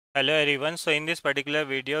Hello everyone. So in this particular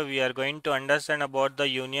video, we are going to understand about the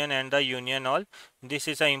union and the union all. This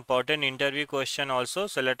is an important interview question also.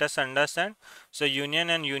 So let us understand. So union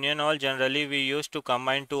and union all generally we use to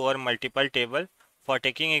combine two or multiple table. For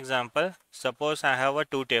taking example, suppose I have a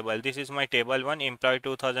two table. This is my table 1 employee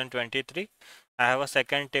 2023. I have a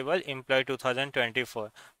second table employee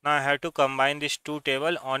 2024. Now I have to combine these two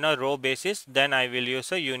table on a row basis. Then I will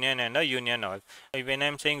use a union and a union all. When I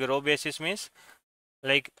am saying row basis means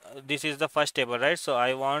this is the first table, right? So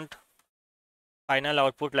I want final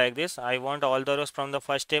output like this. I want all the rows from the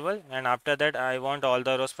first table, and after that I want all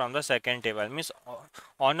the rows from the second table. Means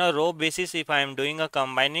on a row basis, if I am doing a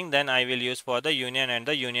combining, then I will use for the union and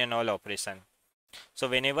the union all operation. So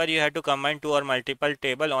whenever you have to combine two or multiple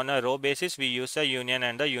table on a row basis, we use a union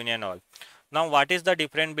and the union all. Now what is the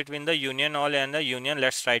difference between the union all and the union?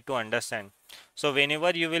 Let's try to understand. So whenever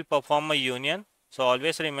you will perform a union, so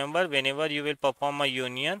always remember, whenever you will perform a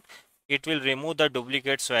union, it will remove the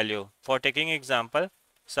duplicates value. For taking example,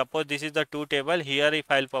 suppose this is the two table. Here if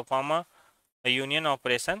I will perform a union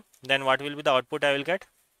operation, then what will be the output I will get?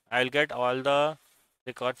 I will get all the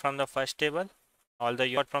record from the first table, all the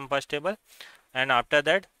record from first table, and after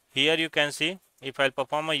that here you can see if I'll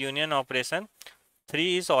perform a union operation,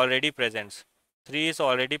 3 is already present. 3 is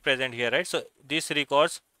already present here, right? So this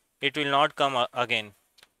records, it will not come again.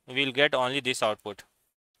 We will get only this output.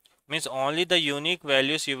 Means only the unique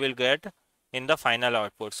values you will get in the final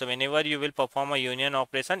output. So whenever you will perform a union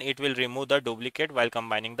operation, it will remove the duplicate while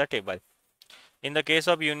combining the table. In the case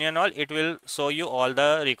of union all, it will show you all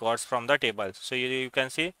the records from the table. So you can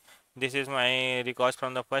see this is my records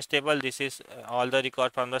from the first table. This is all the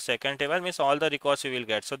record from the second table. Means all the records you will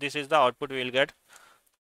get. So this is the output we will get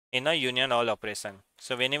in a union all operation.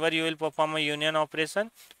 So whenever you will perform a union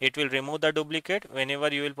operation, it will remove the duplicate.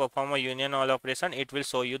 Whenever you will perform a union all operation, it will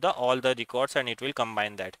show you the all the records and it will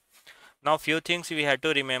combine that. Now few things we had to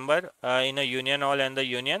remember in a union all and the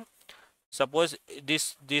union. Suppose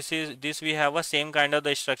this we have a same kind of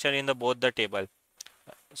the structure in the both the table.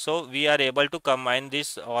 So we are able to combine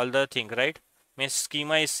this all the thing, right? Means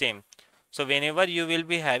schema is same. So whenever you will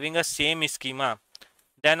be having a same schema,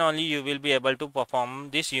 then only you will be able to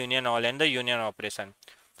perform this union all and the union operation.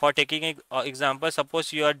 For taking example,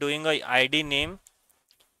 suppose you are doing a ID name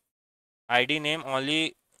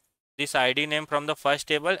only, this ID name from the first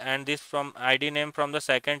table and this from ID name from the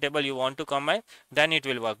second table you want to combine, then it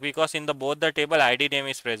will work because in the both the table ID name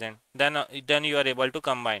is present. Then you are able to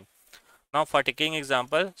combine. Now for taking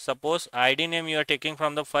example, suppose ID name you are taking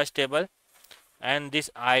from the first table and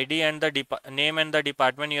this ID and the name and the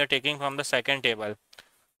department you are taking from the second table.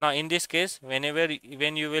 Now in this case, when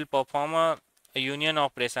you will perform a union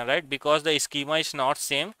operation, right? Because the schema is not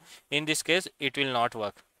same, in this case it will not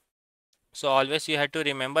work. So always you have to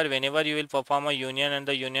remember whenever you will perform a union and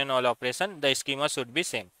the union all operation, the schema should be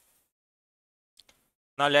same.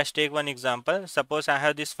 Now let's take one example. Suppose I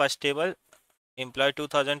have this first table employee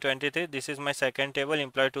 2023. This is my second table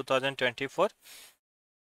employee 2024.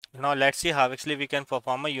 Now let's see how actually we can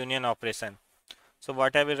perform a union operation. So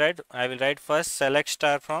what I will write? I will write first select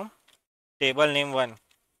star from table name 1.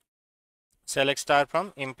 Select star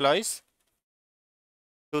from employees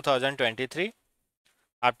 2023.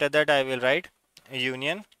 After that I will write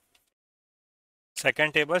union.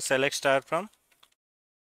 Second table select star from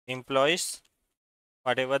employees,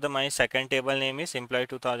 whatever the my second table name is, employee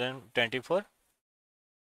 2024.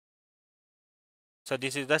 So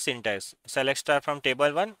this is the syntax. Select star from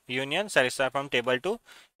table 1, union, select star from table 2.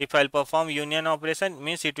 If I'll perform union operation,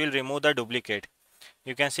 means it will remove the duplicate.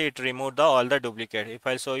 You can see it removed all the duplicate. If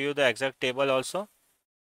I'll show you the exact table also,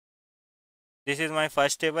 this is my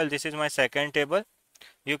first table, this is my second table.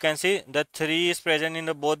 You can see the 3 is present in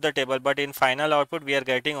the both the table, but in final output we are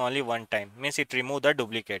getting only one time, means it removed the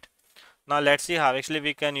duplicate. Now let's see how actually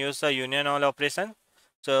we can use the union all operation.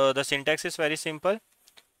 So the syntax is very simple.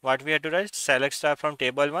 What we have to write, select star from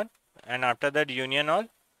table 1 and after that union all,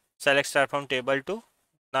 select star from table 2.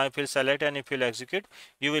 Now if you select and if you execute,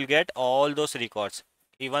 you will get all those records.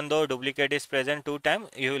 Even though duplicate is present 2 times,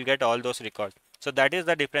 you will get all those records. So that is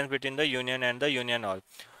the difference between the union and the union all.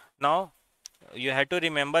 Now you have to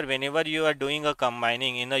remember whenever you are doing a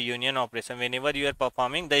combining in a union operation, whenever you are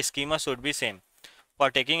performing, the schema should be same. For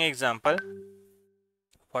taking example,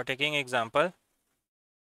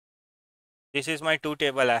 this is my two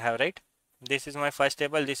table I have, right? This is my first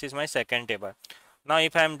table, this is my second table. Now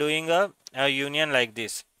if I am doing a union like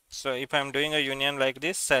this, so if I am doing a union like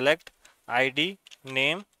this, select ID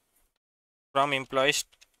name from employees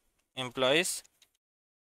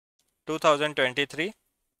 2023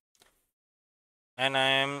 and I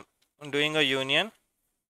am doing a union,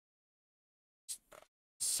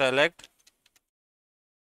 select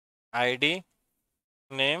ID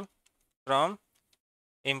name from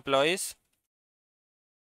employees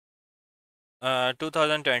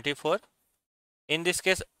 2024. In this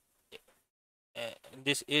case,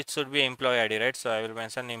 this it should be employee ID, right? So I will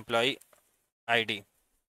mention employee ID.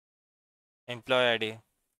 Employee ID.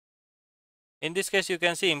 In this case, you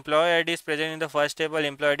can see employee ID is present in the first table,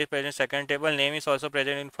 employee ID is present in second table, name is also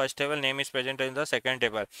present in first table, name is present in the second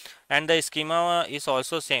table, and the schema is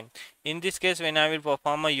also same. In this case, when I will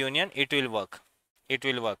perform a union, it will work. It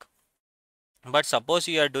will work. But suppose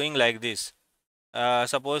you are doing like this.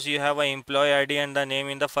 Suppose you have an employee ID and the name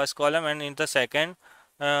in the first column, and in the second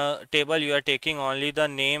table you are taking only the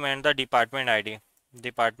name and the department ID.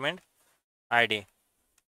 Department ID.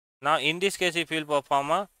 Now in this case, if you will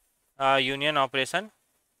perform a union operation,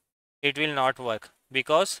 it will not work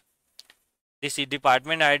because this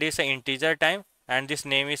department ID is an integer type and this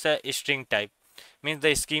name is a string type. Means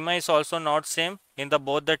the schema is also not same in the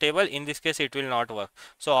both the table. In this case, it will not work.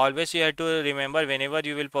 So always you have to remember, whenever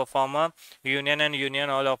you will perform a union and union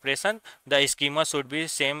all operation, the schema should be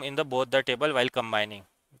same in the both the table while combining.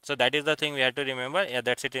 So that is the thing we have to remember. Yeah,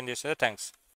 that's it in this. Thanks.